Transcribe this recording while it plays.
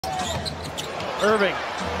Irving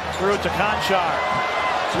threw it to Conchar.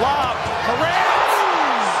 Lob. Morant.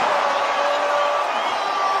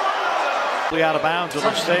 Out of bounds.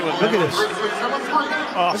 It'll stay with Look at this.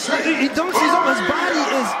 He dunks.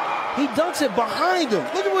 He dunks it behind him.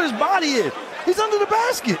 Look at where his body is. He's under the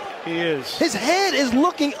basket. He is. His head is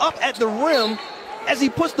looking up at the rim as he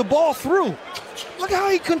puts the ball through. Look how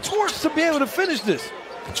he contorts to be able to finish this.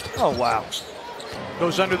 Oh, wow.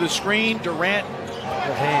 Goes under the screen. Durant.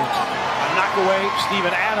 Good hand. A knock away.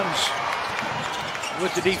 Steven Adams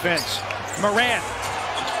with the defense. Morant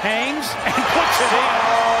hangs and puts it in.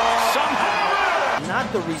 Somehow.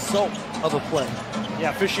 Not the result of a play.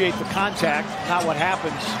 Yeah, officiate the contact, not what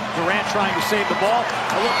happens. Durant trying to save the ball.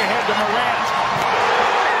 A look ahead to Morant.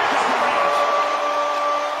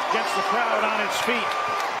 Gets the crowd on its feet.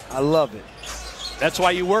 I love it. That's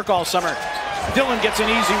why you work all summer. Dylan gets an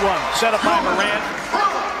easy one. Set up by Morant.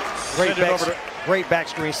 Great back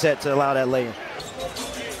screen set to allow that lay-in.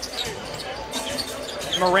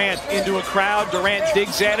 Morant into a crowd. Durant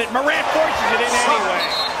digs at it. Morant forces it in anyway.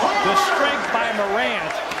 The strength by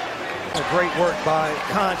Morant. Great work by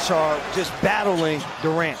Conchar, just battling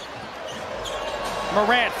Durant.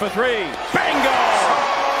 Morant for three. Bingo!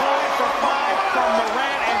 5 for 5 from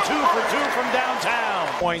Morant and 2 for 2 from downtown.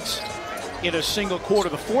 Points in a single quarter.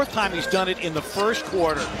 The fourth time he's done it in the first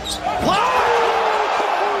quarter.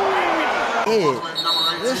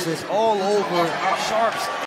 This is all over Sharp's